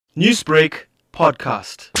Newsbreak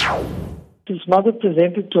Podcast. His mother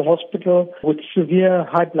presented to hospital with severe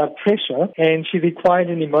high blood pressure and she required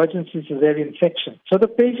an emergency caesarean section. So the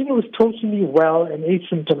patient was totally well and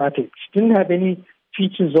asymptomatic. She didn't have any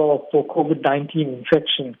features for COVID-19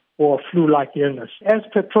 infection or flu-like illness. As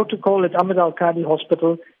per protocol at Ahmed Al-Qadi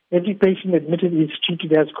Hospital, every patient admitted is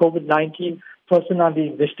treated as COVID-19 person under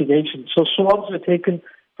investigation. So swabs were taken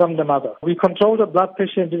from the mother. We controlled the blood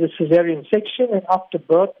pressure into the caesarean section, and after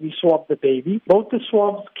birth, we swabbed the baby. Both the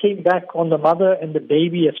swabs came back on the mother and the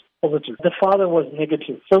baby as positive. The father was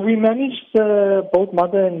negative. So we managed both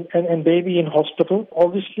mother and baby in hospital.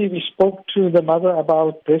 Obviously, we spoke to the mother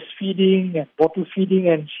about breastfeeding and bottle feeding,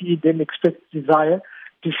 and she then expressed desire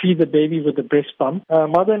to feed the baby with the breast pump.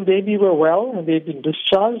 Mother and baby were well, and they've been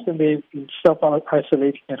discharged, and they've been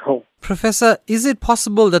self-isolating at home. Professor, is it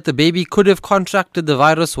possible that the baby could have contracted the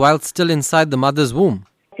virus while still inside the mother's womb?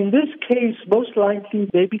 In this case, most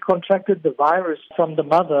likely, baby contracted the virus from the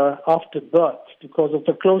mother after birth because of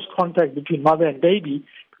the close contact between mother and baby,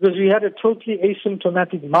 because we had a totally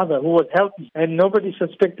asymptomatic mother who was healthy and nobody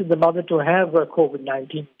suspected the mother to have a COVID-19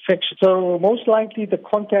 infection. So most likely the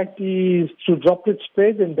contact is through droplet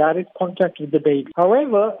spread and direct contact with the baby.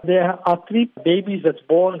 However, there are 3 babies that's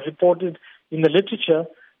born reported in the literature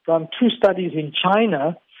from 2 studies in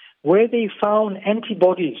China where they found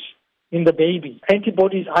antibodies in the baby,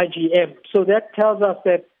 antibodies IgM. So that tells us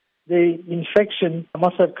that the infection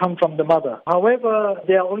must have come from the mother. However,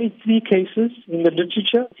 there are only 3 cases in the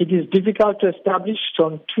literature. It is difficult to establish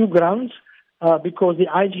on 2 grounds because the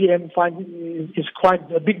IgM is quite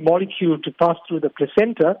a big molecule to pass through the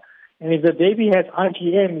placenta. And if the baby has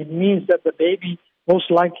IgM, it means that the baby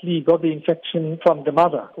most likely got the infection from the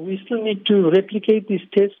mother. We still need to replicate these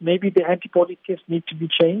tests. Maybe the antibody tests need to be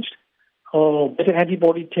changed or better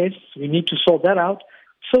antibody tests. We need to sort that out.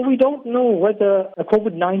 So we don't know whether a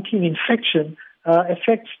COVID-19 infection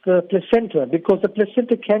affects the placenta because the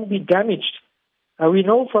placenta can be damaged. We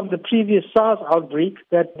know from the previous SARS outbreak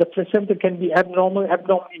that the placenta can be abnormally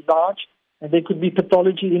large, and there could be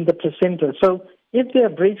pathology in the placenta. So if there are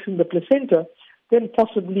breaks in the placenta, then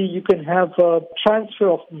possibly you can have a transfer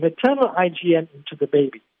of maternal IgM into the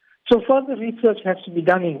baby. So further research has to be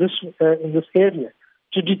done in this area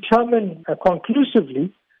to determine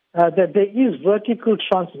conclusively that there is vertical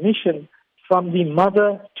transmission from the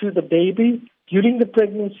mother to the baby during the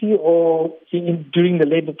pregnancy or during the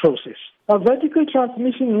labor process. Vertical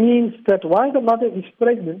transmission means that while the mother is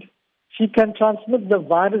pregnant, she can transmit the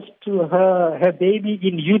virus to her baby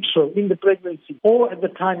in utero, in the pregnancy, or at the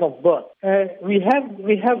time of birth. We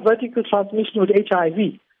have vertical transmission with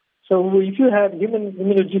HIV. So if you have human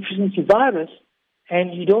immunodeficiency virus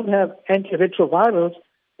and you don't have antiretrovirals,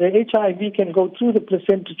 the HIV can go through the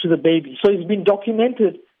placenta to the baby. So it's been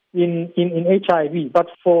documented in HIV. But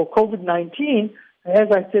for COVID-19, as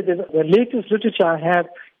I said, the latest literature I have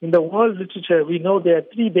in the world literature, we know there are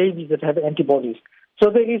 3 babies that have antibodies. So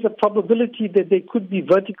there is a probability that there could be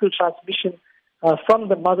vertical transmission from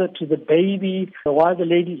the mother to the baby while the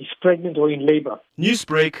lady is pregnant or in labor.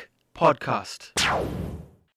 Newsbreak Podcast.